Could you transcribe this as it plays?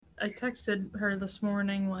I texted her this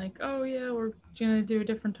morning like, oh yeah, we're gonna do a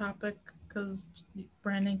different topic because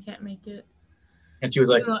Brandon can't make it. And she was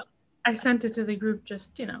like, I sent it to the group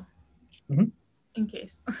just, mm-hmm. in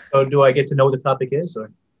case. So do I get to know what the topic is,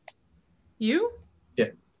 or? You? Yeah.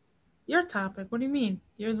 Your topic. What do you mean?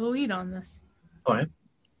 You're the lead on this. All right.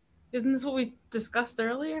 Isn't this what we discussed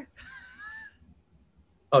earlier?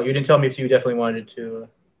 Oh, you didn't tell me if you definitely wanted to.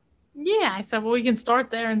 Yeah, I said, well, we can start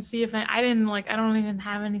there and see if I didn't I don't even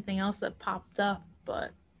have anything else that popped up,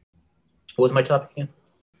 but. What was my topic again?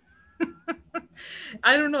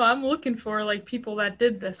 I don't know. I'm looking for people that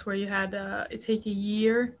did this where you had it take a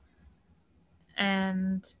year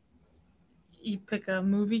and you pick a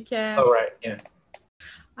movie cast. Oh, right. Yeah.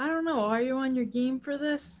 I don't know. Are you on your game for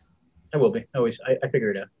this? I will be. Always. I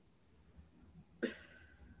figure it out.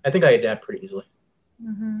 I think I adapt pretty easily.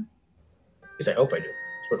 Mm-hmm. At least I hope I do.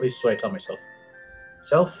 At least that's what I tell myself.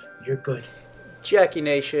 Self, you're good. Jackie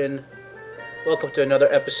Nation, welcome to another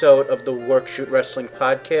episode of the Work Shoot Wrestling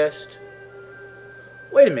Podcast.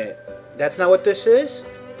 Wait a minute, that's not what this is?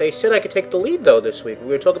 They said I could take the lead though this week. We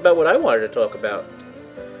were talking about what I wanted to talk about.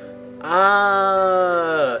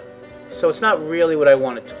 So it's not really what I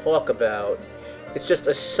want to talk about. It's just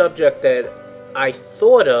a subject that I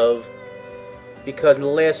thought of because in the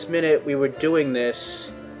last minute we were doing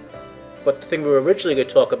this, but the thing we were originally going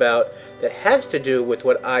to talk about that has to do with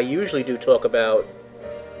what I usually do talk about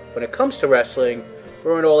when it comes to wrestling,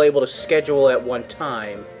 we weren't all able to schedule at one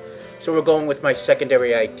time. So we're going with my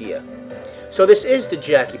secondary idea. So this is the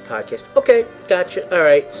Jackie Podcast. Okay, gotcha. All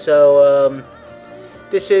right, so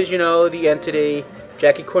this is, the entity,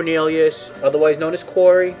 Jackie Cornelius, otherwise known as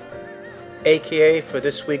Corey, a.k.a. for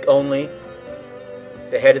this week only,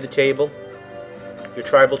 the head of the table, your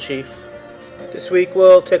tribal chief. This week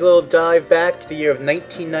we'll take a little dive back to the year of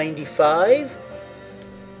 1995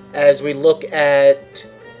 as we look at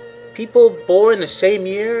people born the same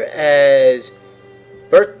year as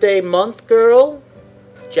birthday month girl,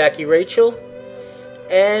 Jackie Rachel,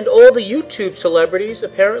 and all the YouTube celebrities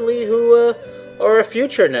apparently who are a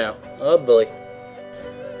future now. Oh boy.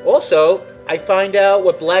 Also, I find out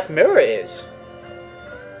what Black Mirror is.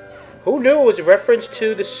 Who knew it was a reference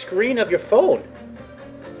to the screen of your phone?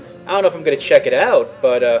 I don't know if I'm going to check it out,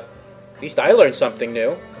 but at least I learned something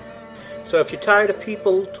new. So if you're tired of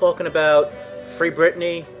people talking about Free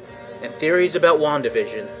Britney and theories about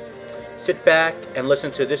WandaVision, sit back and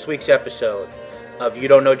listen to this week's episode of You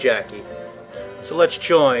Don't Know Jackie. So let's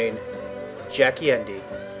join Jackie Endy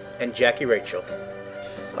and Jackie Rachel.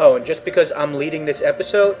 Oh, and just because I'm leading this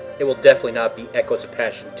episode, it will definitely not be Echoes of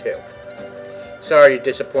Passion 2. Sorry to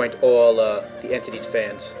disappoint all the Entity's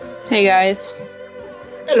fans. Hey guys.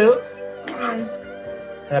 Hello. Hi.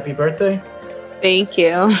 Happy birthday. Thank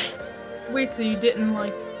you. Wait, so you didn't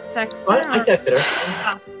text What? her? I texted her.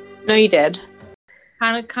 Oh, No, you did.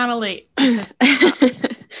 kind of late.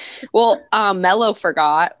 Well, Mello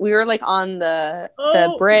forgot. We were on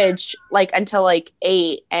the bridge until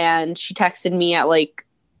 8, and she texted me at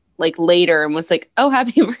later and was like, "Oh,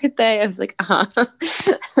 happy birthday." I was like,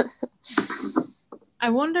 I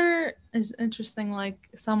wonder, it's interesting,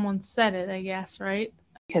 someone said it, I guess, right?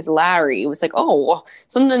 Because Larry was like, "Oh,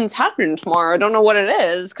 something's happening tomorrow. I don't know what it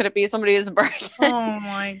is. Could it be somebody's birthday?" Oh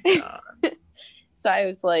my god. So I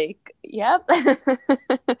was like, "Yep."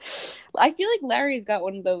 I feel like Larry's got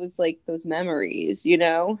one of those those memories,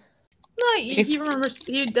 No, he remembers.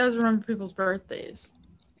 He does remember people's birthdays.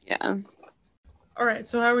 Yeah. All right.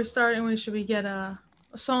 So how are we starting? Should we get a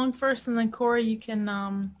song first, and then Corey, you can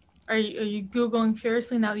Are you Googling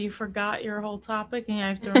furiously now that you forgot your whole topic and you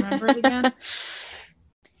have to remember it again?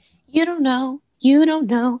 You don't know, you who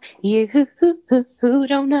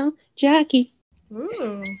don't know, Jackie.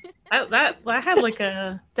 Ooh, that had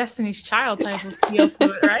a Destiny's Child type of feel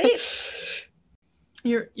to it, right?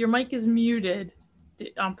 Your mic is muted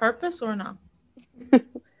on purpose or no? That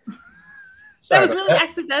was really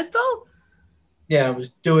accidental. Yeah, I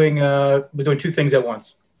was doing two things at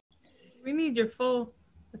once. We need your full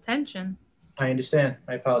attention. I understand.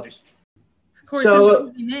 My apologies. Corey's such a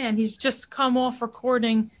busy man. He's just come off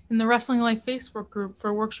recording in the Wrestling Life Facebook group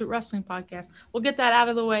for Work Shoot Wrestling Podcast. We'll get that out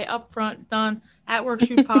of the way up front, done at Work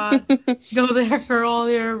Shoot Pod. Go there for all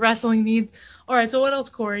your wrestling needs. All right, so what else,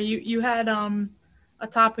 Corey? You had a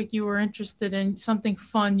topic you were interested in, something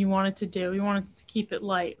fun you wanted to do. You wanted to keep it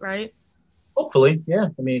light, right? Hopefully, yeah.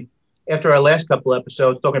 I mean, after our last couple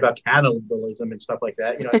episodes talking about cannibalism and stuff like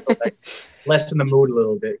that, I felt like less in the mood a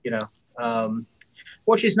little bit,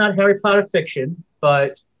 Fortunately, it's not Harry Potter fiction,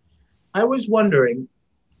 but I was wondering,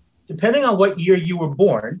 depending on what year you were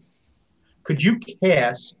born, could you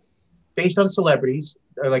cast, based on celebrities,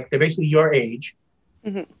 they're basically your age,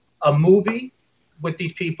 a movie with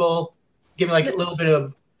these people, giving like a little bit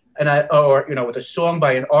of with a song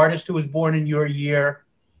by an artist who was born in your year,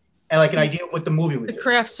 and like an idea of what the movie would be. The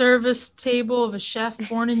craft service table of a chef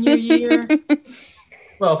born in your year.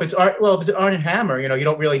 Well, if it's Armand Hammer, you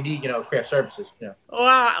don't really need craft services.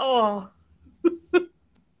 Wow.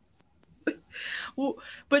 Well,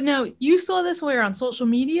 but now you saw this where on social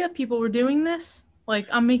media people were doing this. Like,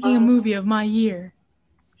 I'm making a movie of my year.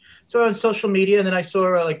 So on social media, and then I saw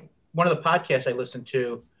like one of the podcasts I listened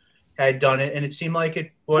to had done it, and it seemed like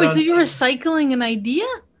it. Wait, so you were recycling an idea?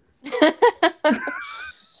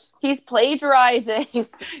 He's plagiarizing.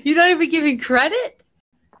 You're not even giving credit?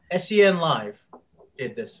 SEN Live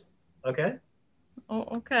did this. Okay. Oh,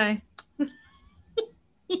 okay.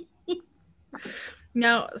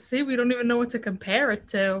 Now, see, we don't even know what to compare it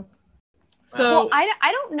to. So, well,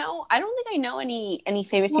 I don't know. I don't think I know any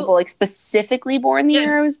famous people like specifically born the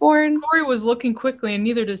year I was born. Corey was looking quickly, and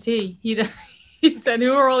neither does he. He said,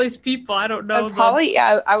 "Who are all these people? I don't know." I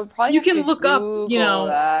would probably. You can look up.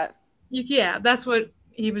 That. Yeah, that's what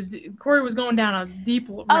he was. Corey was going down a deep.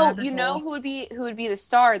 Oh, you know who would be the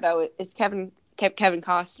star though is Kevin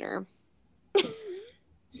Costner.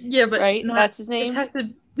 Yeah, but right, that's his name.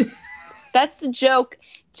 That's the joke,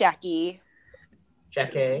 Jackie.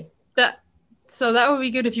 So that would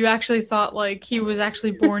be good if you actually thought like he was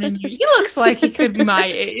actually born in you. He looks like he could be my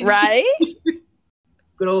age. Right?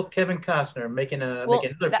 Good old Kevin Costner making another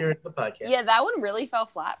appearance on the podcast. Yeah, that one really fell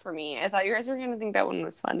flat for me. I thought you guys were going to think that one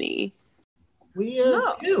was funny. We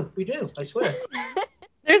do, I swear.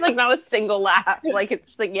 There's like not a single laugh. Like it's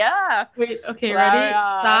just like, yeah. Wait, okay, ready?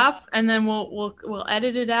 Stop, and then we'll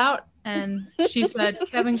edit it out. And she said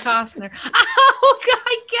Kevin Costner. Oh,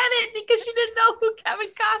 I get it because she didn't know who Kevin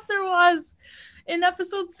Costner was in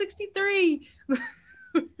episode 63.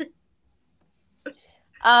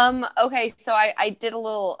 Okay, so I did a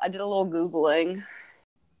little Googling.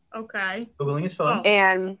 Okay. Googling is fun.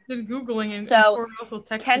 And did Googling and so also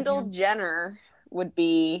Kendall Jenner would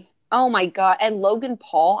be. Oh my god! And Logan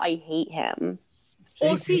Paul, I hate him.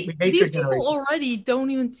 Well, see, these people already don't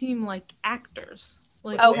even seem like actors.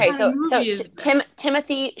 Like, okay, so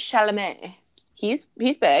Timothy Chalamet, he's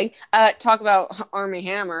big. Talk about Armie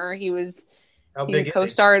Hammer. He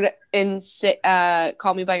co-starred in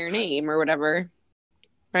Call Me by Your Name or whatever,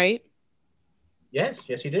 right? Yes,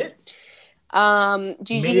 he did.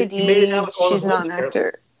 Gigi Hadid, she's not an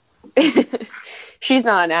actor. She's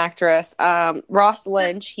not an actress. Ross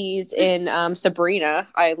Lynch, he's in Sabrina.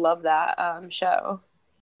 I love that show.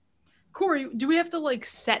 Corey, do we have to like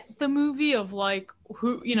set the movie of like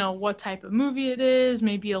who, what type of movie it is?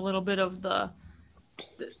 Maybe a little bit of the.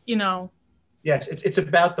 Yes, it's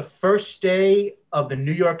about the first day of the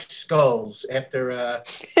New York Skulls after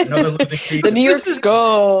another losing season. The New York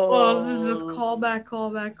Skulls. Well, this is just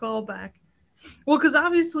callback. Well, because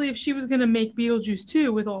obviously, if she was gonna make Beetlejuice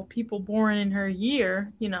 2 with all people born in her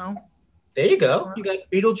year, There you go. You got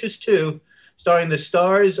Beetlejuice 2, starring the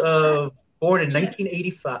stars of born in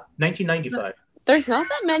 1995. There's not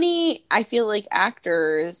that many, I feel like,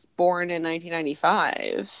 actors born in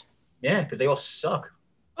 1995. Yeah, because they all suck.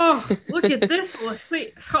 Oh, look at this. Let's see.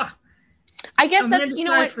 I guess that's,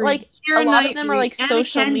 like, a lot of them are like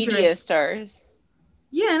social media stars.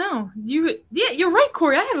 Yeah, no. You're right,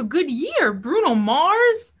 Corey. I have a good year. Bruno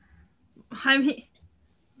Mars. I mean,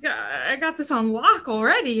 I got this on lock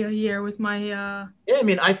already a year with my. Yeah, I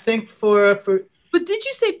mean, I think for. But did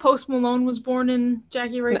you say Post Malone was born in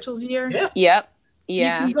Jackie Rachel's year? Yeah. Yep.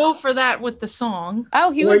 Yeah. You can go for that with the song.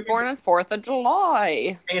 Oh, he was born on 4th of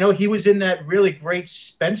July. He was in that really great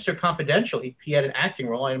Spencer Confidential. He had an acting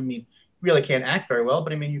role. I mean, really can't act very well,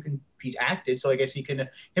 but I mean, he acted, so I guess he can.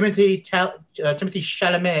 Him and Timothy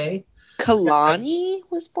Chalamet. Kalani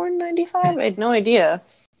was born in 95? I had no idea.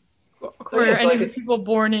 Are any of the people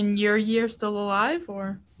born in your year still alive,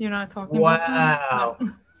 or you're not talking about them? Wow.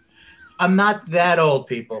 I'm not that old,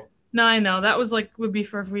 people. No, I know. That would be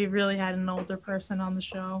for if we really had an older person on the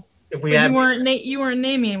show. If we had, you weren't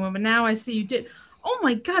naming anyone, but now I see you did. Oh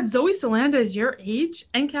my God, Zoe Salanda is your age,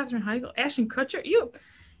 and Katherine Heigl, Ashton Kutcher.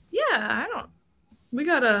 We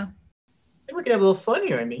gotta. I think we could have a little fun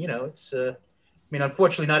here. I mean, it's.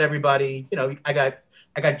 Unfortunately, not everybody. I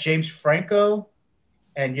got James Franco,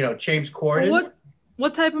 and James Corden.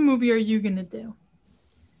 What type of movie are you gonna do?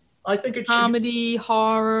 I think it's comedy,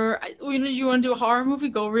 horror. You want to do a horror movie?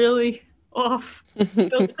 Go really off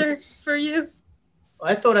filter for you?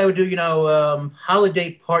 I thought I would do,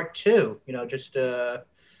 Holiday Part 2. Just a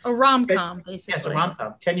rom-com, basically. Yeah, it's a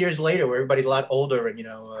rom-com. 10 years later, where everybody's a lot older, and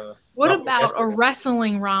What about a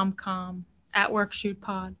wrestling rom-com at Work Shoot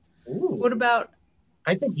Pod? Ooh. What about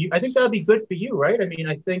I think that would be good for you, right? I mean,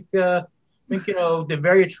 I think the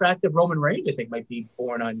very attractive Roman Reigns, I think, might be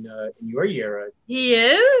born on in your year. He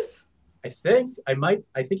is. I think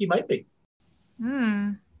he might be.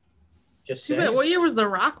 Just too bad. What year was The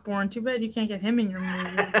Rock born? Too bad you can't get him in your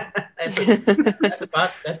movie.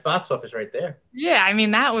 that's box office right there. Yeah, I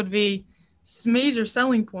mean that would be major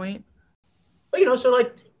selling point. But so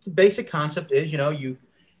like the basic concept is, you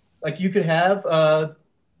could have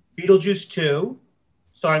Beetlejuice 2,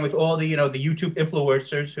 starting with all the the YouTube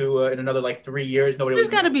influencers who in another like 3 years nobody. There's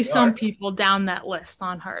got to be some people down that list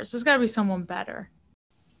on hers. There's got to be someone better.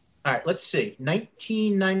 All right, let's see.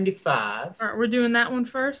 1995. All right, we're doing that one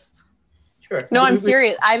first. Sure. No, I'm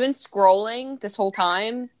serious. I've been scrolling this whole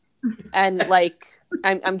time, and like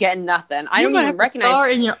I'm getting nothing. I don't even recognize. Star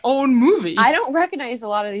in your own movie. I don't recognize a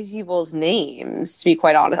lot of these people's names, to be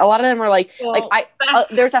quite honest. A lot of them are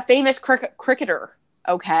there's a famous cricketer.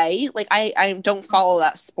 Okay, like I don't follow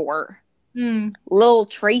that sport. Lil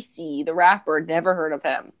Tracy, the rapper, never heard of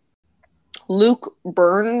him. Luke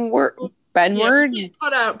Benward. Yeah,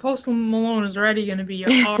 put out Post Malone is already going to be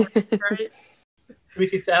your artist, right?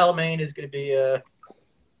 Timothy Chalamet is going to be the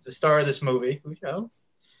star of this movie.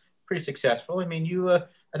 Pretty successful. I mean,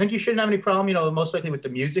 I think you shouldn't have any problem. Most likely with the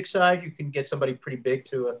music side, you can get somebody pretty big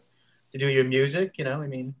to do your music. I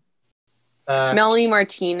mean, Melanie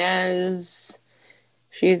Martinez,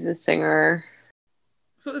 she's the singer.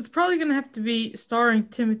 So it's probably going to have to be starring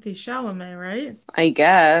Timothy Chalamet, right? I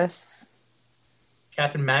guess.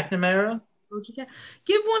 Catherine McNamara.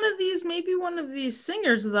 Give maybe one of these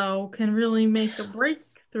singers though can really make a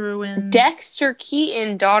breakthrough in. Dexter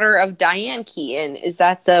Keaton, daughter of Diane Keaton, is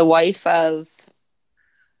that the wife of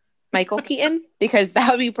Michael Keaton? Because that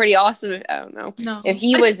would be pretty awesome. I don't know. No. If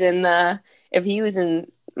he was in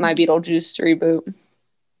my Beetlejuice reboot.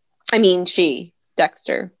 I mean,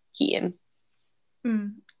 Dexter Keaton.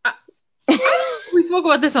 We spoke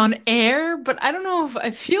about this on air, but I don't know if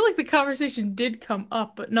I feel like the conversation did come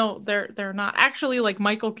up, but no, they're not actually. Like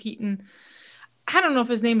Michael Keaton, I don't know if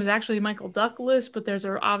his name is actually Michael Douglas, but there's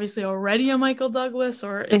obviously already a Michael Douglas,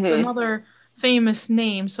 or it's another famous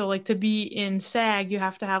name. So like to be in SAG, you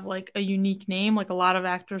have to have like a unique name. Like a lot of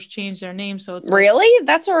actors change their name, so it's really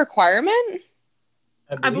that's a requirement.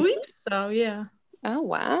 I believe so. Yeah. Oh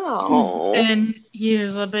wow! And he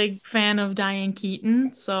is a big fan of Diane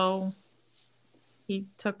Keaton, so he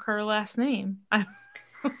took her last name.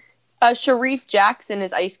 Sharif Jackson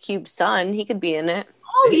is Ice Cube's son. He could be in it.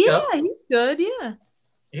 Oh yeah, he's good. Yeah,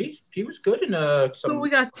 he was good in some. So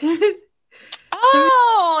we got Timothy.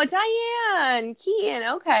 Oh, Diane Keaton.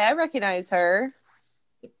 Okay, I recognize her.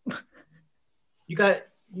 You could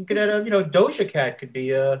have Doja Cat could be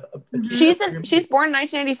she's born in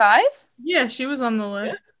 1985. Yeah, she was on the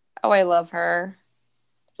list. Yeah. Oh, I love her.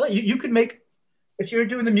 So you could make. If you're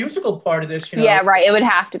doing the musical part of this, yeah, right. It would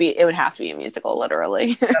have to be a musical, literally.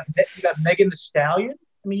 You got Megan Thee Stallion.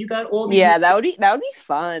 I mean, you got all these. Yeah, that would be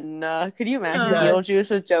fun. Could you imagine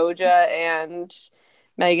Beetlejuice with Doja and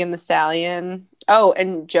Megan Thee Stallion? Oh,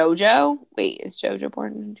 and JoJo. Wait, is JoJo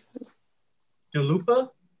born? Dua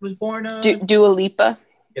Lipa was born. Dua Lipa.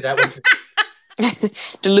 Yeah, that was.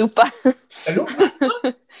 Dulupa.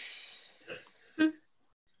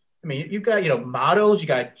 I mean, you got models. You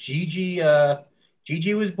got Gigi.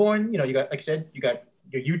 Gigi was born. You got, like I said, you got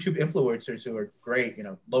your YouTube influencers who are great.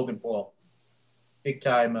 Logan Paul, big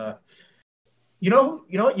time.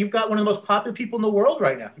 You've got one of the most popular people in the world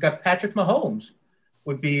right now. You got Patrick Mahomes,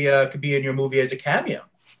 could be in your movie as a cameo.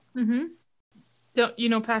 Mm-hmm. Don't you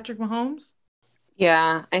know Patrick Mahomes?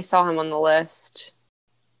 Yeah, I saw him on the list.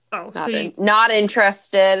 Oh, not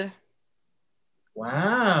interested.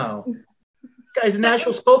 Wow. Guy's a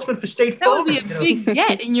national spokesman for State Farm. That would be a big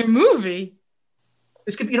get in your movie.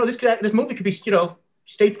 This movie could be,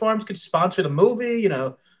 State Farms could sponsor the movie.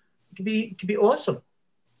 It could be awesome.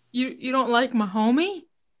 You don't like Mahomie?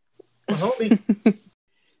 Mahomie.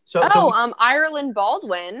 Ireland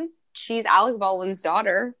Baldwin. She's Alec Baldwin's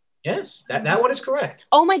daughter. Yes, that one is correct.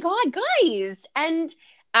 Oh my God, guys! And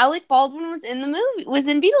Alec Baldwin was in the movie, was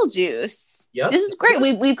in Beetlejuice. Yep. This is great.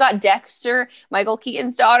 We've got Dexter, Michael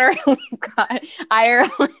Keaton's daughter. We've got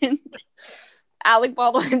Ireland, Alec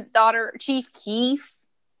Baldwin's daughter, Chief Keef.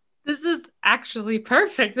 This is actually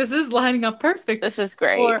perfect. This is lining up perfect. This is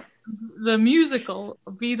great. For the musical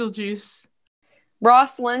Beetlejuice.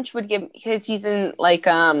 Ross Lynch would give, because he's in like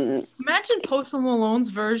Imagine Post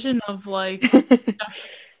Malone's version of like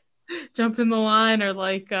Jump in the Line, or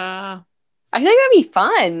like I think that'd be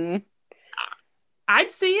fun.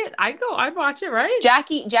 I'd see it. I'd watch it, right?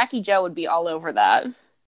 Jackie Joe would be all over that.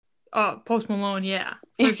 Post Malone, yeah.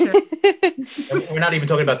 For sure. We're not even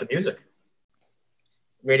talking about the music.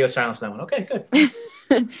 Radio silence that one. Okay,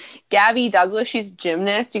 good. Gabby Douglas, she's a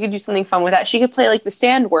gymnast. You could do something fun with that. She could play like the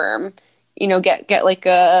sandworm. Get like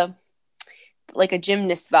a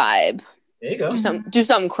gymnast vibe. There you go. Do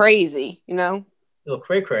something crazy. A little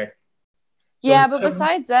cray. Yeah, but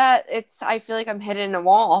besides that, I feel like I'm hitting a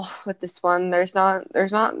wall with this one. It's not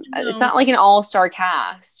like an all-star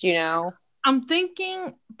cast, I'm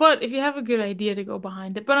thinking, but if you have a good idea to go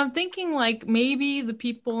behind it, but I'm thinking like maybe the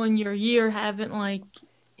people in your year haven't like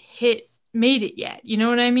made it yet. You know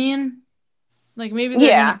what I mean? Like maybe they're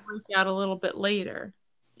gonna break out a little bit later.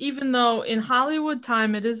 Even though in Hollywood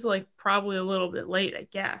time it is like probably a little bit late, I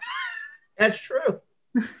guess. That's true.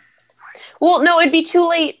 Well, no, it'd be too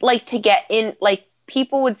late like to get in. Like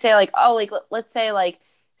people would say like, oh, like let's say like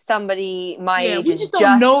somebody my age is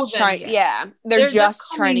just trying. Yeah, they're just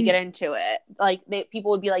trying to get into it. Like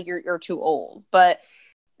people would be like, you're too old, but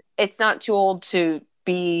it's not too old to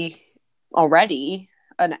be already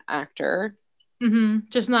an actor. Mm-hmm.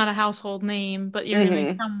 Just not a household name, but you're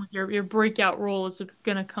gonna come with your breakout role is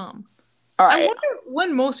gonna come. All right. I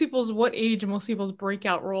wonder what age most people's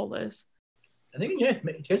breakout role is. I think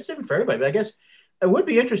it's different for everybody, but I guess it would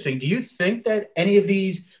be interesting. Do you think that any of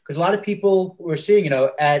these, because a lot of people we're seeing,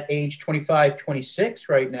 at age 25, 26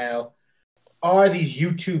 right now, are these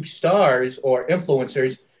YouTube stars or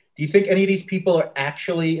influencers? Do you think any of these people are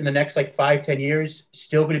actually in the next like 5-10 years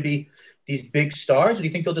still going to be these big stars, or do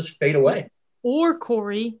you think they'll just fade away? Or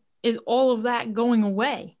Corey, is all of that going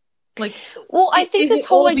away? Like, well, I think this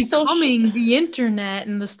whole like becoming the internet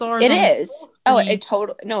and the stars. It is. It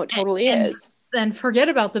totally is. And forget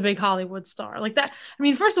about the big Hollywood star like that. I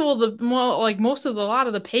mean, first of all, a lot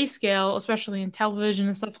of the pay scale, especially in television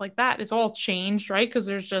and stuff like that, it's all changed, right? Because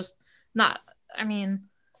there's just not. I mean,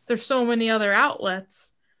 there's so many other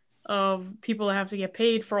outlets of people that have to get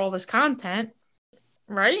paid for all this content,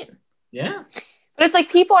 right? Yeah. But it's like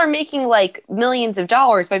people are making like millions of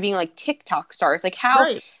dollars by being like TikTok stars. Like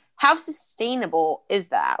how sustainable is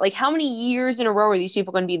that? Like how many years in a row are these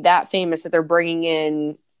people going to be that famous that they're bringing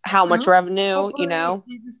in how much revenue,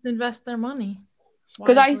 They just invest their money.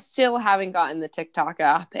 Because I still haven't gotten the TikTok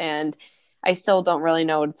app and I still don't really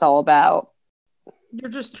know what it's all about. You're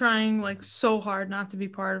just trying like so hard not to be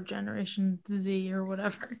part of Generation Z or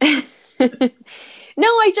whatever. No,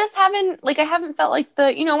 I just haven't felt like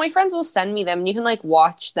my friends will send me them and you can like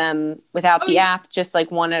watch them without the app, just like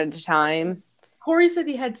one at a time. Corey said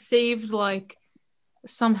he had saved like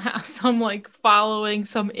somehow some like following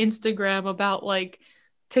some Instagram about like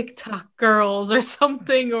TikTok girls or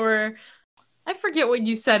something, or I forget what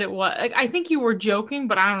you said it was. Like, I think you were joking,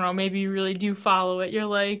 but I don't know. Maybe you really do follow it. You're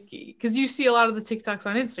like, because you see a lot of the TikToks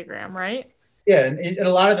on Instagram, right? Yeah, and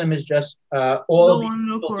a lot of them is just all the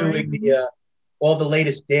people doing all the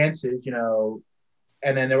latest dances,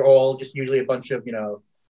 and then they're all just usually a bunch of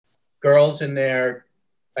girls in their,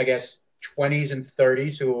 I guess, 20s and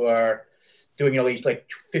 30s who are doing these like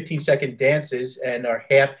 15-second dances and are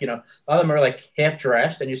half, a lot of them are like half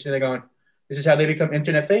dressed, and you're sitting there going, this is how they become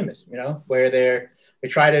internet famous, where they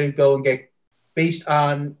try to go and get based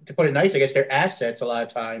on, to put it nice, I guess their assets a lot of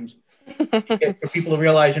times for people to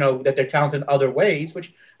realize, that they're talented in other ways,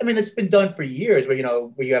 which, I mean, it's been done for years where,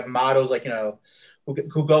 where you have models like,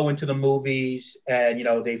 who go into the movies and,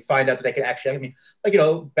 they find out that they can actually, I mean, like,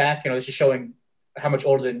 back, this is showing how much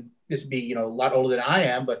older than, this would be, a lot older than I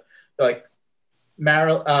am, but like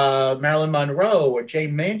Marilyn Monroe or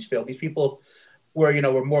Jane Mansfield, these people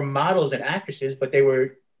were more models and actresses, but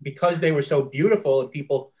because they were so beautiful and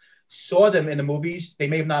people saw them in the movies, they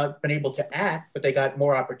may have not been able to act, but they got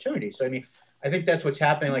more opportunities. So, I mean, I think that's what's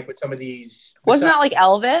happening, like with some of these. Wasn't that like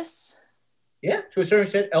Elvis? Yeah, to a certain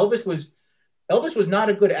extent. Elvis was not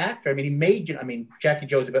a good actor. I mean, Jackie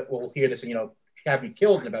Joe's we'll hear this and, have me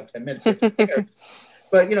killed in about 10 minutes.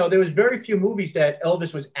 But, there was very few movies that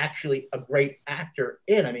Elvis was actually a great actor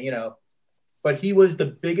in. I mean, but he was the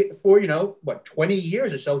biggest for, 20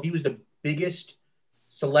 years or so, he was the biggest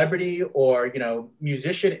celebrity or,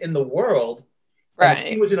 musician in the world. Right. And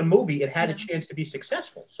if he was in a movie, it had a chance to be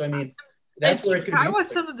successful. So, I mean, that's where it could be. I watch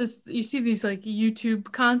some of this, you see these like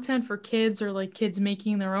YouTube content for kids or like kids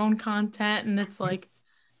making their own content. And it's like,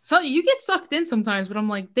 so you get sucked in sometimes, but I'm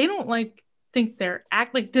like, they don't like think they're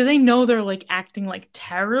do they know they're like acting like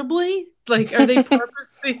terribly? Like, are they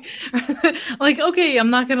purposely like, okay, I'm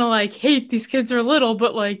not gonna like hate these kids are little,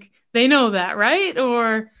 but like they know that, right?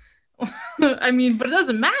 Or I mean, but it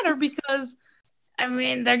doesn't matter because I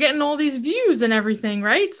mean they're getting all these views and everything,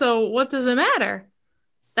 right? So what does it matter?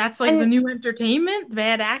 That's like the new entertainment,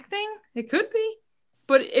 bad acting. It could be,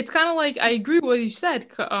 but it's kind of like I agree with what you said.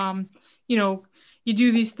 You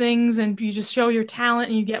do these things and you just show your talent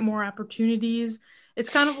and you get more opportunities. it's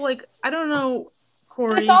kind of like, I don't know,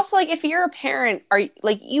 Corey. But it's also like, if you're a parent, you're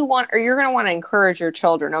going to want to encourage your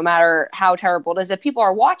children, no matter how terrible it is. If people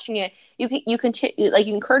are watching it, you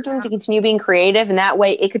encourage them to continue being creative, and that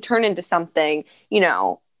way it could turn into something,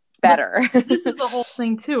 better. This is the whole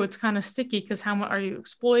thing too. It's kind of sticky because how much are you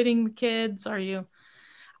exploiting the kids?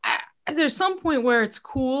 There's some point where it's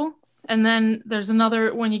cool, and then there's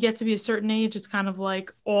another, when you get to be a certain age, it's kind of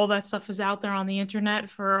like all that stuff is out there on the internet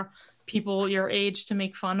for people your age to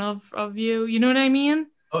make fun of you. You know what I mean?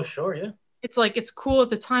 Oh, sure, yeah. It's like, it's cool at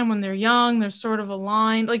the time when they're young. They're sort of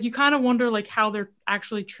aligned. Like, you kind of wonder like how they're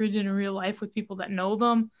actually treated in real life with people that know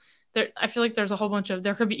them. I feel like there's a whole bunch of,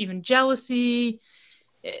 there could be even jealousy.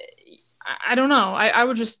 I don't know. I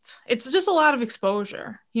would just, it's just a lot of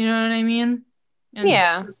exposure. You know what I mean? And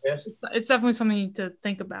yeah. It's definitely something to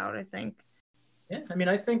think about, I think. Yeah, I mean,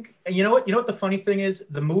 I think, you know what the funny thing is?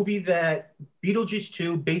 The movie that Beetlejuice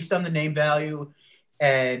 2, based on the name value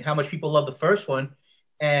and how much people love the first one,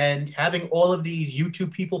 and having all of these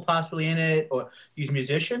YouTube people possibly in it, or these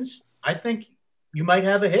musicians, I think you might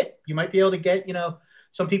have a hit. You might be able to get,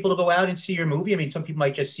 some people to go out and see your movie. I mean, some people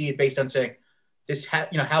might just see it based on saying,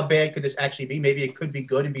 how bad could this actually be? Maybe it could be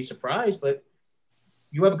good and be surprised, but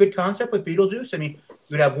you have a good concept with Beetlejuice. I mean,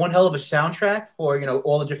 you'd have one hell of a soundtrack for,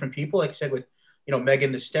 all the different people, like I said, with,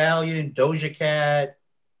 Megan Thee Stallion, Doja Cat,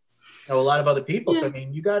 a lot of other people. Yeah. So, I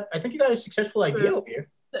mean, I think you got a successful idea over here.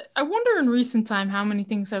 I wonder in recent time how many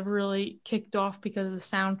things have really kicked off because of the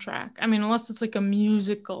soundtrack. I mean, unless it's like a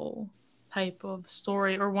musical type of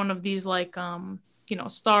story or one of these like,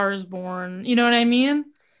 Stars Born, you know what I mean?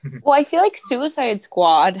 Well, I feel like Suicide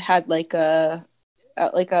Squad had like a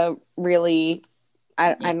really,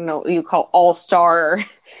 I don't know what you call all-star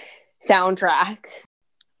soundtrack.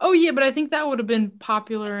 Oh yeah, but I think that would have been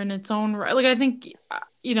popular in its own right. Like, I think,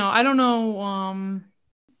 I don't know.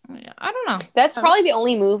 I don't know. That's probably the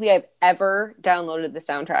only movie I've ever downloaded the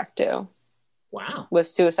soundtrack to. Wow.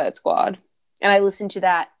 Was Suicide Squad. And I listened to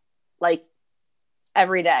that like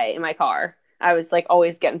every day in my car. I was like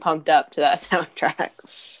always getting pumped up to that soundtrack.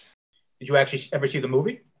 Did you actually ever see the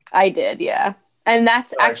movie? I did, yeah. And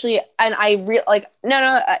that's actually, and I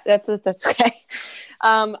that's okay.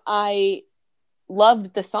 I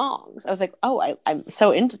loved the songs. I was like, oh, I'm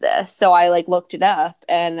so into this. So I like looked it up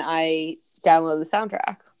and I downloaded the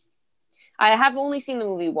soundtrack. I have only seen the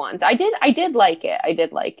movie once. I did like it.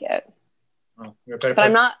 Oh, but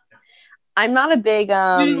I'm not a big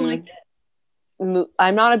I'm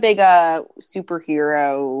not a big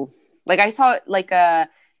superhero. Like, I saw like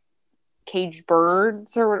Caged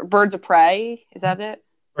Birds or Birds of Prey. Is that it?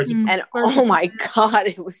 And oh my god,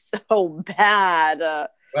 it was so bad.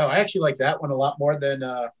 Wow, I actually like that one a lot more than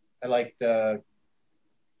I liked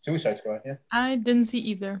Suicide Squad. Yeah, I didn't see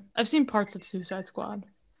either. I've seen parts of Suicide Squad,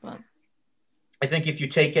 but I think if you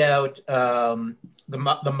take out the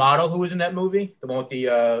model who was in that movie, the one with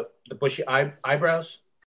the bushy eyebrows.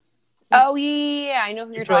 Oh yeah, I know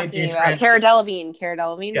who you're talking about. Cara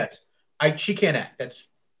Delevingne. Yes, she can't act. That's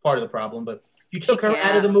part of the problem. But if you took her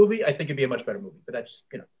out of the movie, I think it'd be a much better movie. But that's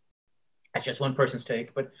that's just one person's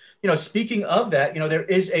take. But speaking of that, there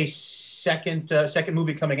is a second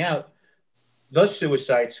movie coming out, The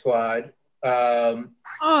Suicide Squad.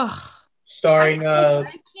 Starring.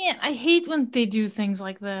 I hate when they do things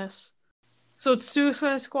like this. So it's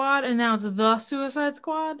Suicide Squad, and now it's The Suicide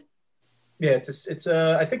Squad. Yeah, I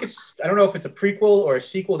think I don't know if it's a prequel or a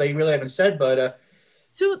sequel. They really haven't said, but.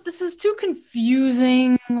 This is too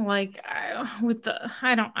confusing. Like,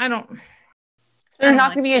 I don't. So there's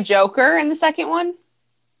not going to be a Joker in the second one?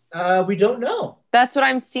 We don't know. That's what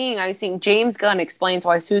I'm seeing. I'm seeing James Gunn explains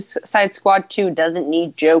why Suicide Squad 2 doesn't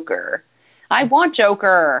need Joker. I want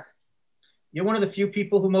Joker. You're one of the few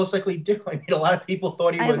people who most likely do. I mean, a lot of people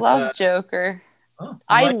thought he was... I love Joker.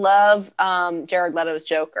 I love Jared Leto's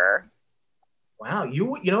Joker. Wow.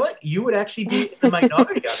 You know what? You would actually be the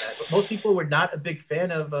minority on that. But most people were not a big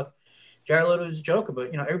fan of Jared Leto's Joker.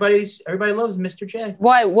 But, everybody loves Mr. J.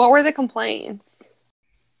 Why? What were the complaints?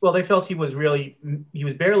 Well, they felt he was barely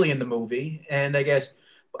in the movie. And I guess...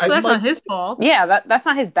 that's not his fault. Yeah, that's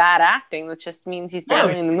not his bad acting. That just means he's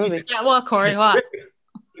barely in the movie. Yeah, well, Corey, what?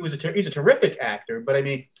 He's a terrific actor, but I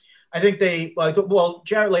mean, I think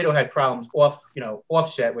Jared Leto had problems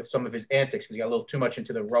offset with some of his antics because he got a little too much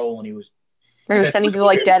into the role, and he was sending people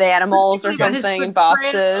like dead animals or something in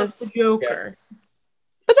boxes. Joker. Yeah.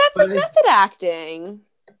 But that's method acting.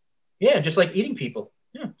 Yeah, just like eating people.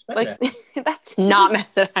 Yeah, that's not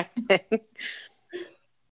method acting.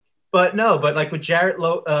 But like with Jared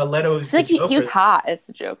Leto's, it's like he was hot as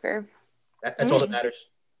the Joker. That's all that matters.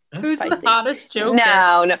 Who's the hottest Joker?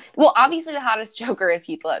 No. Well, obviously the hottest Joker is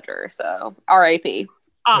Heath Ledger, so R.I.P.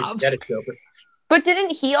 But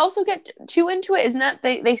didn't he also get too into it? Isn't that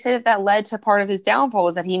they say that led to part of his downfall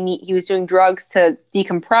was that he was doing drugs to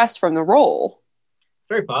decompress from the role.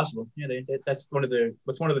 Very possible. Yeah, that's one of the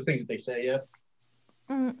things that they say. Yeah.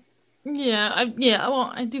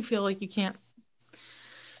 Well, I do feel like you can't.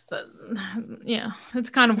 But, yeah, it's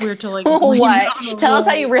kind of weird to like. What? Tell us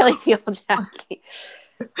how you really feel, Jackie.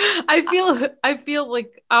 I feel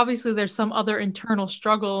like obviously there's some other internal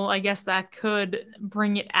struggle, I guess, that could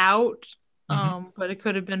bring it out. But it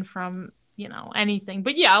could have been from, anything.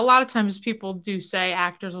 But yeah, a lot of times people do say,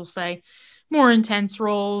 actors will say more intense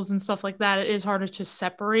roles and stuff like that. It is harder to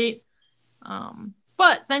separate.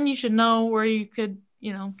 But then you should know where you could,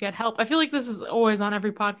 get help. I feel like this is always on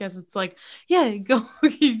every podcast. It's like, yeah, go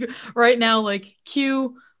right now, like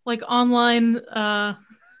cue like online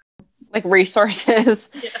like resources.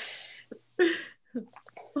 Yeah.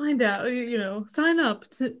 Find out, sign up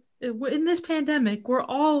to in this pandemic. We're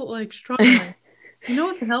all like struggling. You know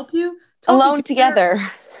what can help you? Alone together.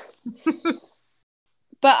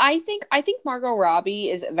 But I think Margot Robbie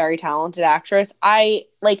is a very talented actress.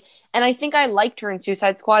 And I think I liked her in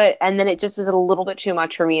Suicide Squad, and then it just was a little bit too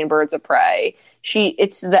much for me in Birds of Prey.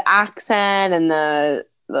 It's the accent and the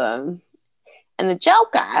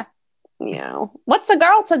Joker. What's a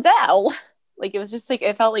girl to do? Like, it was just like,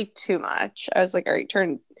 it felt like too much. I was like, all right,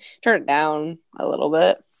 turn it down a little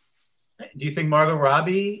bit. Do you think Margot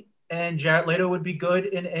Robbie and Jared Leto would be good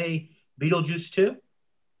in a Beetlejuice 2?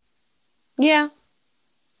 Yeah.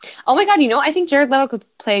 Oh my God, I think Jared Leto could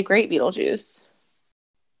play a great Beetlejuice.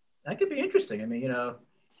 That could be interesting. I mean,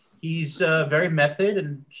 he's very method,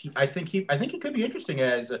 and I think he could be interesting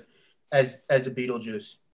as a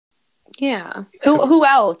Beetlejuice. Yeah. Who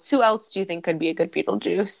else? Who else do you think could be a good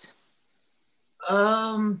Beetlejuice?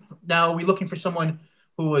 Now are we looking for someone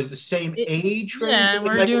who was the same age range? Yeah,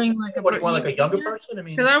 we're doing like a younger person. I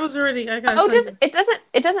mean, because I was already. It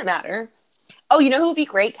doesn't matter. Oh, you know who would be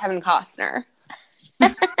great? Kevin Costner.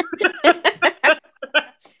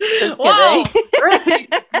 Just wow, right.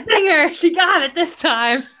 Singer, she got it this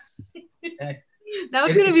time. Now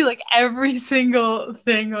it's gonna be like every single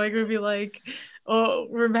thing. Like we'd be like, oh,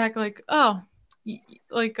 we're back. Like, oh,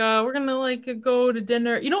 like we're gonna like go to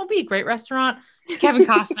dinner. You know, it'd be a great restaurant. Kevin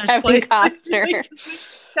Costner's Kevin Costner.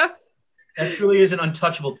 That truly is an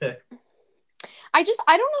untouchable pick. I don't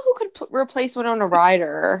know who could replace Winona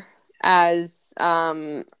Ryder as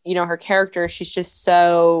her character. She's just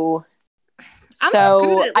so at,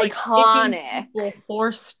 like, iconic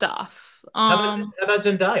for stuff. How about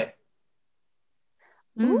Zendaya?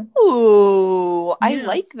 Ooh, yeah. I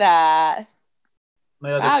like that.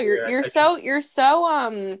 Wow, you're so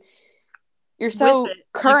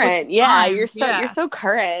current. Like, yeah, you're so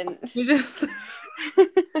current. You just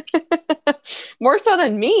more so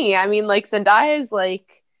than me. I mean, like, Zendaya is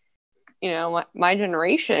like, my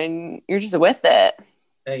generation. You're just with it.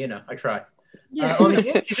 I try. Yeah.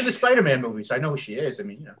 She's in the Spider-Man movies. So I know who she is. I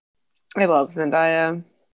mean, I love Zendaya.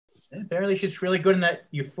 And apparently, she's really good in that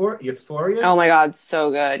Euphoria. Oh my God, so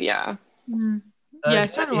good! Yeah. Mm-hmm. I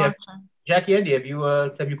started watching. Jackie, Andy, have you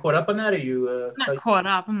caught up on that? Are you not caught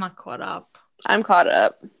up? I'm not caught up. I'm caught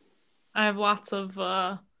up. I have lots of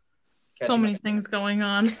so many things going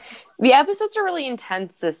on. The episodes are really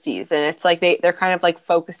intense this season. It's like they're kind of like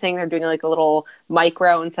focusing. They're doing like a little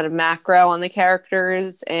micro instead of macro on the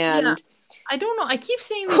characters, and I don't know. I keep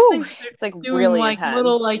seeing these things. It's like doing really like intense.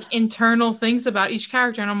 Little like internal things about each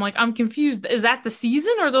character, and I'm like, I'm confused. Is that the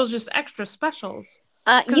season or are those just extra specials?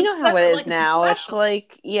 You know how it is now. It's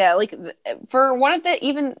like, like for one of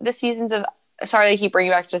even the seasons of, sorry, I keep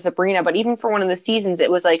bringing back to Sabrina, but even for one of the seasons, it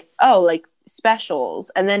was like, oh, like specials,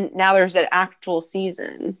 and then now there's an actual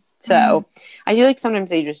season. So I feel like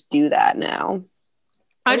sometimes they just do that now.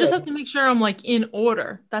 I just have to make sure I'm like in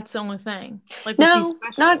order. That's the only thing. Like, no,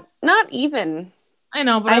 not even. I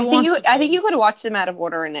know, but I think you could watch them out of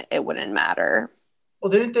order and it wouldn't matter.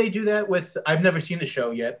 Well, didn't they do that with? I've never seen the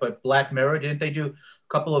show yet, but Black Mirror, didn't they do a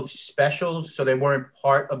couple of specials so they weren't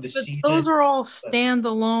part of the season? Those are all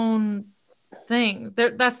standalone things.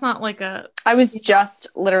 That's not like a. I was just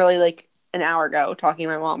literally like an hour ago talking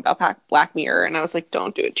to my mom about Black Mirror, and I was like,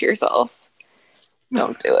 "Don't do it to yourself.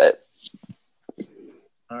 Don't do it."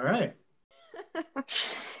 All right.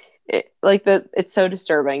 It's so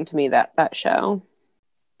disturbing to me that show.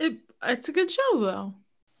 It's a good show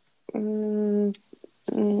though.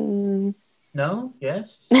 No.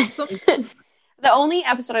 Yes. The only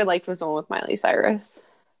episode I liked was the one with Miley Cyrus.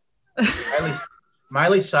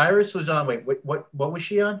 Miley Cyrus was on. Wait, what was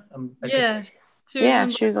she on?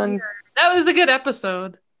 She was on. That was a good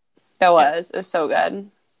episode. It was so good.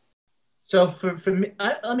 So for me,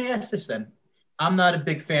 let me ask this then. I'm not a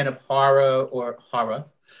big fan of horror. Horror.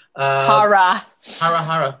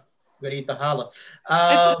 Gotta eat the holla.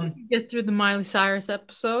 I think we get through the Miley Cyrus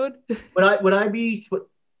episode. Would I be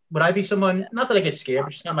someone? Not that I get scared,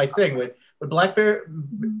 but it's not my thing. Would Black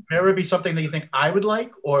Mirror be something that you think I would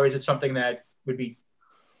like, or is it something that would be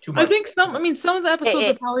too much? I think some of the episodes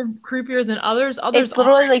are probably creepier than others. It's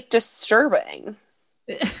literally like disturbing.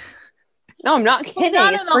 No, I'm not kidding.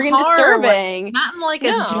 It's freaking disturbing. Way. Not in like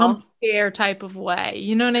a jump scare type of way.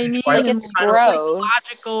 You know what I mean? Like it's gross. Like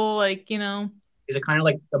logical, like, you know. Is it kind of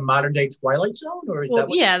like the modern day Twilight Zone, or is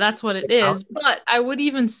that's what it is. But I would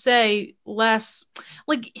even say less,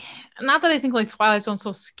 like, not that I think like Twilight Zone's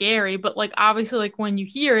so scary, but like obviously like when you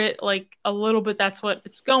hear it, like a little bit, that's what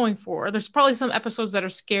it's going for. There's probably some episodes that are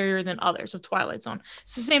scarier than others of Twilight Zone.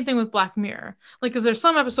 It's the same thing with Black Mirror, like, because there's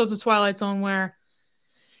some episodes of Twilight Zone where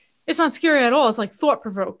it's not scary at all. It's like thought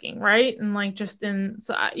provoking, right? And like just it's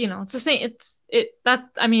the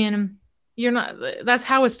same. You're not, that's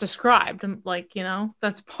how it's described. Like, you know,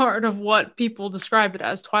 that's part of what people describe it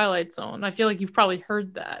as, Twilight Zone. I feel like you've probably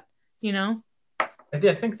heard that, you know? I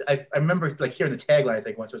think I remember like hearing the tagline, I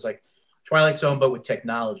think once it was like Twilight Zone, but with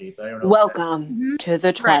technology, but I don't know. Welcome to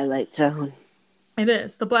the Twilight Zone. It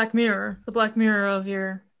is the Black Mirror of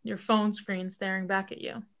your phone screen staring back at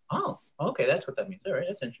you. Oh, okay. That's what that means. All right.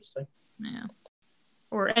 That's interesting. Yeah.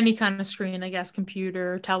 Or any kind of screen, I guess,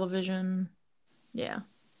 computer, television. Yeah.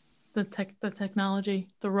 The technology,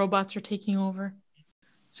 the robots are taking over.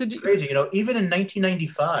 So crazy, you know. Even in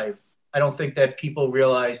 1995, I don't think that people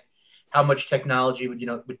realized how much technology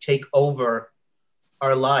would take over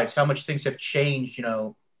our lives. How much things have changed, you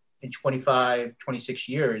know, in 25, 26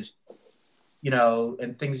 years, you know,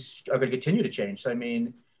 and things are going to continue to change. So I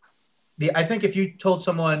mean, I think if you told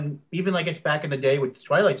someone, even I guess back in the day with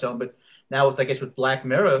Twilight Zone, but now with with Black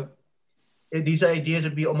Mirror, these ideas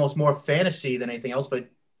would be almost more fantasy than anything else, but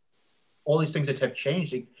all these things that have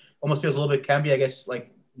changed, it almost feels a little bit, can be, I guess,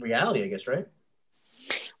 like reality, I guess, right?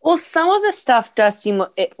 Well, some of the stuff does seem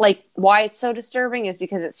like why it's so disturbing is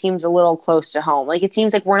because it seems a little close to home. Like it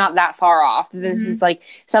seems like we're not that far off. This is like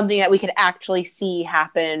something that we could actually see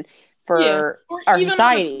happen for our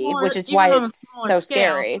society, which is why it's so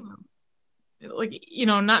scary. Like, you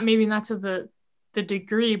know, not to the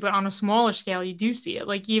degree, but on a smaller scale, you do see it.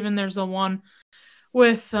 Like even there's the one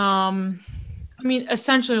with,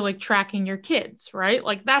 essentially like tracking your kids, right?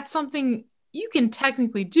 Like that's something you can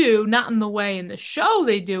technically do, not in the way in the show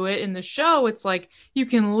they do it. In the show, it's like you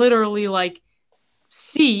can literally like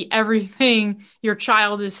see everything your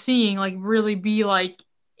child is seeing, like really be like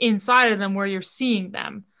inside of them where you're seeing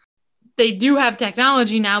them. They do have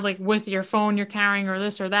technology now, like with your phone you're carrying or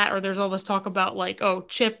this or that, or there's all this talk about like, oh,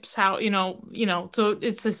 chips, how, you know, so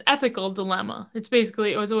it's this ethical dilemma. It's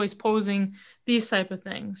basically, it was always posing these type of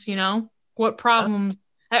things, you know? What problems,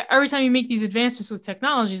 every time you make these advancements with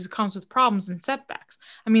technologies, it comes with problems and setbacks.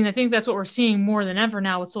 I mean, I think that's what we're seeing more than ever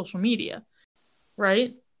now with social media,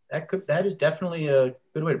 right? That is definitely a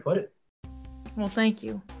good way to put it. Well, thank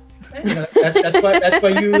you. That's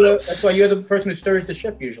why you're the person who stirs the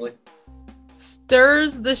ship usually.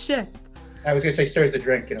 Stirs the ship. I was gonna say stirs the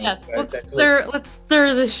drink. You know? Yes, let's stir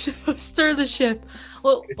the ship. Stir the ship.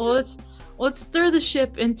 Well, let's stir the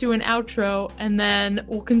ship into an outro, and then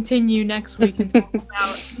we'll continue next week and talk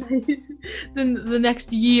about the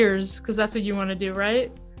next years, because that's what you want to do,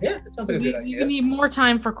 right? Yeah, that sounds like a good idea. You need more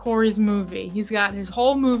time for Corey's movie. He's got his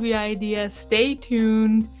whole movie idea. Stay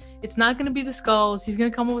tuned. It's not going to be the skulls. He's going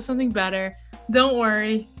to come up with something better. Don't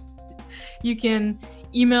worry. You can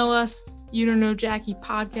email us,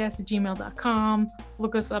 youdon'tknowjackiepodcast@gmail.com.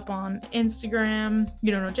 Look us up on Instagram,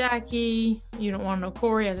 You Don't Know Jackie. You Don't Want to Know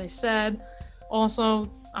Corey, as I said.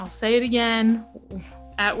 Also, I'll say it again,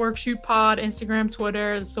 at Workshoot Pod, Instagram,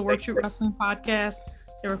 Twitter. It's the Workshoot Wrestling Podcast.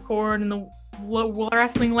 They record in the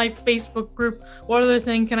Wrestling Life Facebook group. What other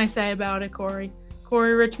thing can I say about it, Corey?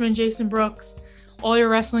 Corey Richmond, Jason Brooks, all your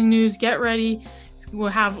wrestling news. Get ready. We'll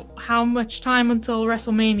have how much time until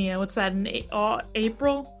WrestleMania? What's that, in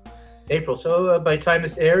April? April. So by the time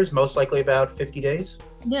this airs, most likely about 50 days.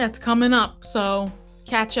 Yeah, it's coming up. So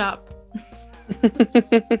catch up.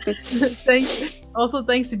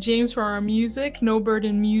 Thanks to James for our music,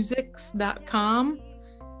 noburdenmusics.com.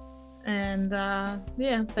 And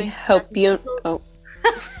thanks.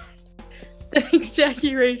 Thanks,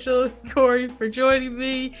 Jackie, Rachel, and Corey, for joining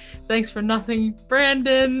me. Thanks for nothing,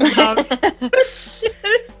 Brandon.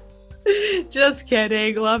 Just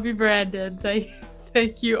kidding. Love you, Brandon.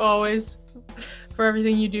 Thank you always for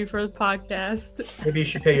everything you do for the podcast. Maybe you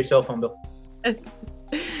should pay your cell phone bill.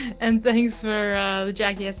 And thanks for the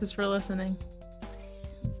jackasses for listening.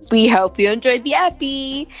 We hope you enjoyed the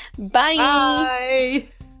epi. Bye. Bye.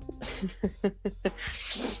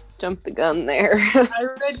 Jump the gun there. I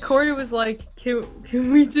read Corey was like, can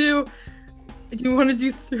we do you want to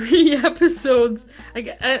do 3 episodes,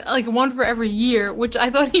 like one for every year, which I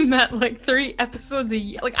thought he meant like 3 episodes a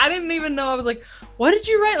year. Like I didn't even know. I was like, what did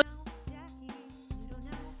you write?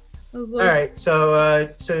 All right, so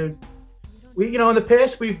we, in the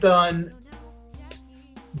past we've done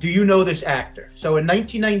Do You Know This Actor? So in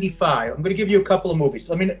 1995, I'm going to give you a couple of movies.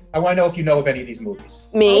 I want to know if you know of any of these movies.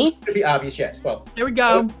 Me? It's going to be obvious, yes. Well, here we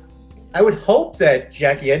go. I would hope that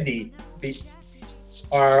Jackie Endy,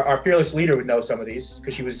 our fearless leader, would know some of these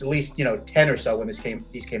because she was at least 10 or so when these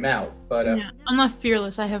came out. But yeah, I'm not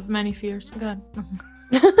fearless. I have many fears. Go ahead.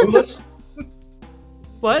 Clueless.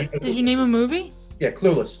 What? Did you name a movie? Yeah,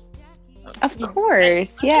 Clueless. Of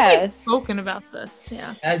course, yes. I've spoken about this,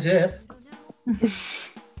 yeah. As if.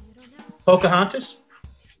 Pocahontas?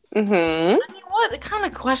 Mm-hmm. I mean, what kind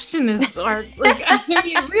of question is art?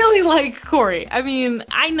 Really, like, Corey.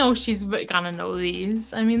 I know she's gonna know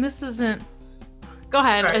these. This isn't. Go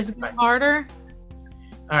ahead. Right, Is it harder?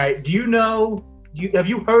 All right. Have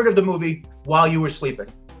you heard of the movie While You Were Sleeping?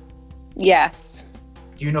 Yes.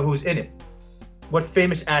 Do you know who's in it? What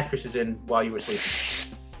famous actress is in While You Were Sleeping?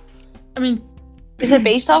 Is it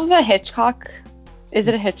based off of a Hitchcock? Is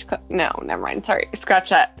it a Hitchcock? No, never mind. Sorry. Scratch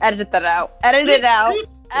that. Edit that out. Edit it out.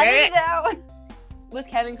 Was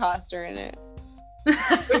Kevin Costner in it?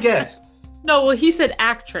 Good guess. No, well, he said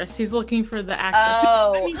actress. He's looking for the actress.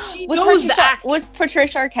 Oh. Was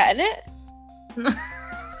Patricia Arquette in it?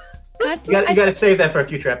 You got to save that for a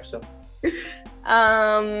future episode.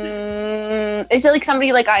 Is it like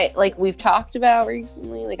somebody we've talked about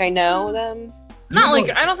recently? Like I know them?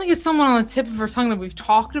 I don't think it's someone on the tip of her tongue that we've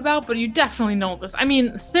talked about, but you definitely know this.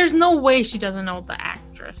 There's no way she doesn't know the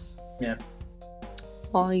actress. Yeah.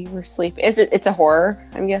 While You Were Sleeping. It's a horror,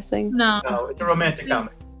 I'm guessing? No, it's a romantic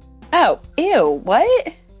comedy. Oh, ew,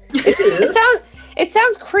 what? It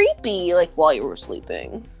sounds creepy, like While You Were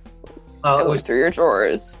Sleeping. I went through your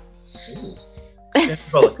drawers. Oh,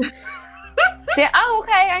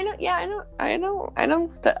 okay. I know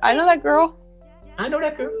that girl. I know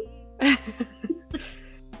that girl.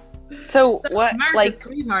 So what? America's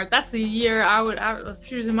Sweetheart. That's the year I would. If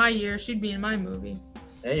she was in my year, she'd be in my movie.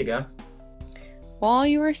 There you go. While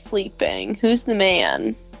You Were Sleeping. Who's the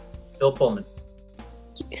man? Bill Pullman.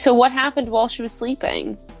 So what happened while she was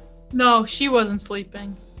sleeping? No, she wasn't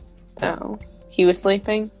sleeping. Oh, he was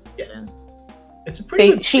sleeping. Yeah. It's a pretty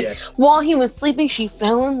good shit. While he was sleeping, she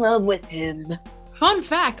fell in love with him. Fun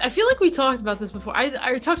fact, I feel like we talked about this before.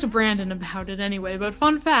 I talked to Brandon about it anyway, but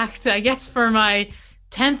fun fact, I guess for my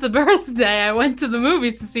 10th birthday, I went to the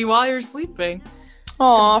movies to see While You Were Sleeping.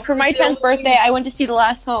 Aw, for my 10th birthday, I went to see The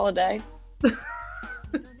Last Holiday.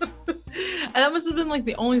 And that must have been like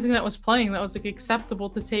the only thing that was playing that was like acceptable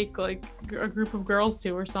to take like a group of girls to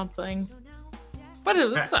or something. But it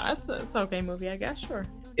was it's an okay movie, I guess. Sure.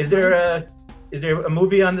 Is there a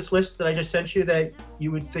movie on this list that I just sent you that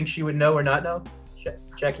you would think she would know or not know?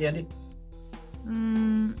 Jackie Endy?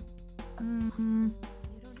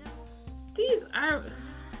 These are.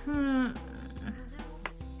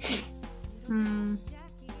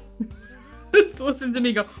 Just listen to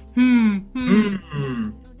me go.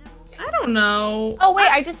 I don't know. Oh wait,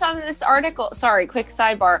 I just saw this article. Sorry, quick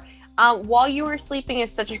sidebar. While You Were Sleeping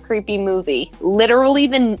is such a creepy movie. Literally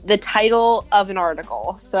the title of an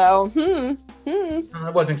article. So, I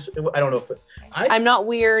wasn't. I don't know if I'm not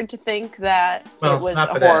weird to think that it was a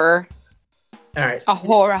horror. All right. A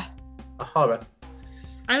horror.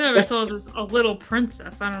 I never saw this. A Little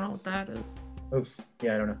Princess. I don't know what that is. Oof.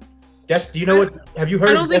 Yeah, I don't know. Jess, do you know what? Have you heard?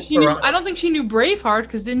 I don't think she knew. I don't think she knew Braveheart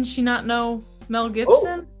because didn't she not know Mel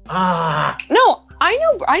Gibson? No, I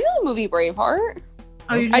know the movie Braveheart.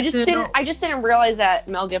 Oh, I just didn't realize that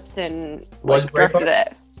Mel Gibson was directed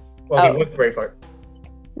it. Well, he was Braveheart.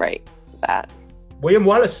 Right. That. William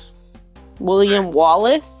Wallace. William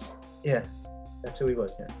Wallace? Yeah, that's who he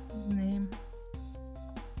was. Yeah. His name.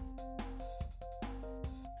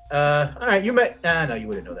 All right, you met. No, you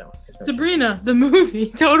wouldn't know that one. Sabrina, the movie.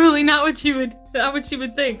 Totally not what you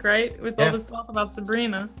would think, right? With all this talk about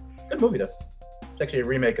Sabrina. Good movie though. It's actually a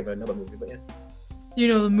remake of another movie, but yeah. Do you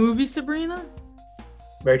know the movie Sabrina?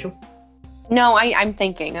 Rachel? No, I'm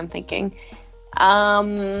thinking.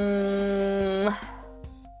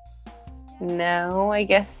 No, I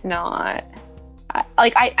guess not.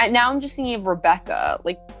 I now I'm just thinking of Rebecca.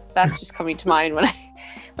 Like that's just coming to mind when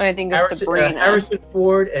I think of Sabrina. Harrison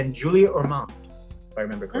Ford and Julia Ormond, if I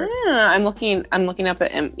remember correctly. I'm looking up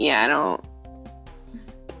at him. Yeah, I don't.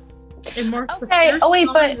 Okay. Oh wait,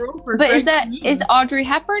 but is Audrey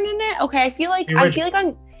Hepburn in it? Okay, I feel like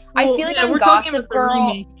on Gossip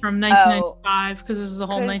Girl from 1995 because this is a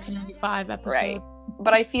whole 1995 episode. Right.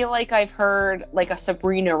 But I feel like I've heard like a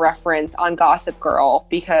Sabrina reference on Gossip Girl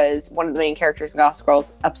because one of the main characters in Gossip Girl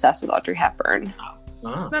is obsessed with Audrey Hepburn.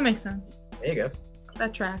 Oh. That makes sense. There you go.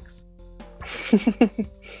 That tracks.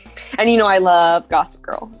 And I love Gossip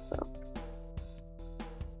Girl, so.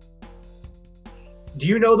 Do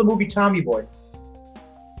you know the movie Tommy Boy?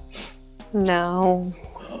 No.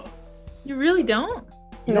 You really don't?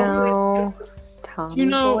 No. Tommy Do you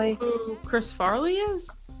know Boy? who Chris Farley is?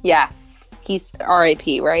 Yes. He's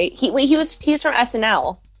R.I.P., right? He was from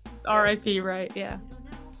SNL. R.I.P., right, yeah.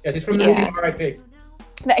 Yeah, he's from the movie R.I.P.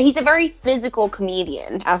 He's a very physical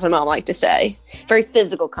comedian, as my mom liked to say. Very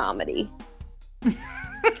physical comedy.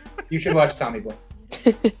 You should watch Tommy Boy.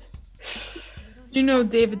 Do you know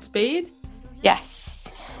David Spade?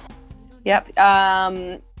 Yes. Yep.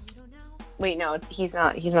 Wait, no, he's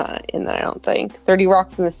not in that, I don't think. 30 Rock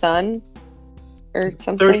from the Sun or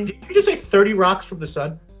something. Did you just say 30 Rocks from the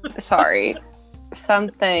Sun? Sorry.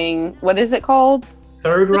 Something. What is it called?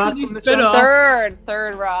 Third Rock from the Sun?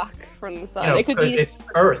 Third Rock from the Sun. It could be. It's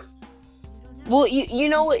Earth. Well,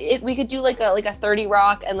 we could do like a 30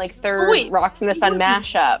 Rock and like Third Rock from the Sun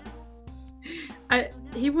mashup.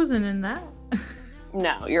 He wasn't in that.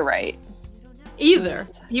 No, you're right. Either.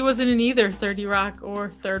 He wasn't in either 30 Rock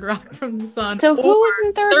or Third Rock from the Sun. So who was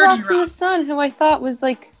in Third Rock from the Sun who I thought was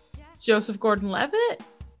like... Joseph Gordon-Levitt?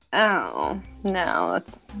 Oh, no,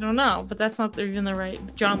 that's... I don't know, but that's not even the right...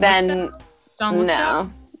 John Lithgow?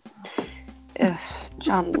 No. Ugh,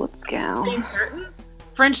 John Lithgow. James Burton?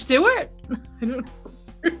 French Stewart? I don't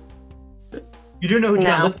know. You do know who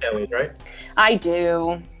John Lithgow is, right? I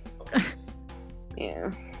do. Okay. Yeah.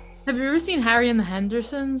 Have you ever seen Harry and the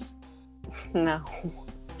Hendersons? No.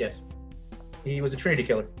 Yes. He was a Trinity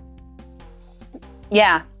killer.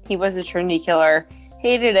 Yeah, he was a Trinity killer.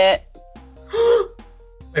 Hated it.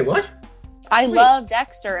 Wait, what? I love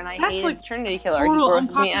Dexter and I hated the Trinity killer. He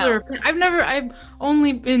grosses me out. I've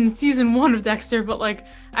only been season 1 of Dexter, but like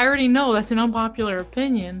I already know that's an unpopular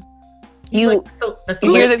opinion. You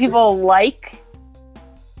hear that people like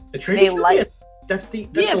the Trinity killer? Like that's the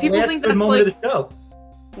people last think good that's moment of the show.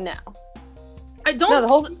 No. I don't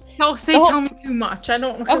tell me too much. I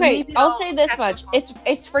don't. Okay, I'll say this much. It's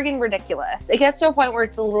friggin' ridiculous. It gets to a point where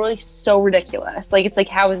it's literally so ridiculous. Like, it's like,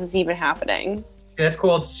 how is this even happening? That's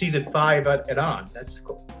called season 5 and on. That's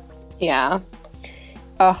cool. Yeah.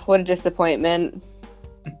 Oh, what a disappointment.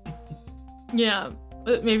 Yeah,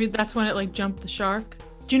 maybe that's when it like jumped the shark.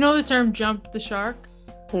 Do you know the term "jump the shark"?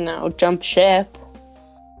 No, jump ship.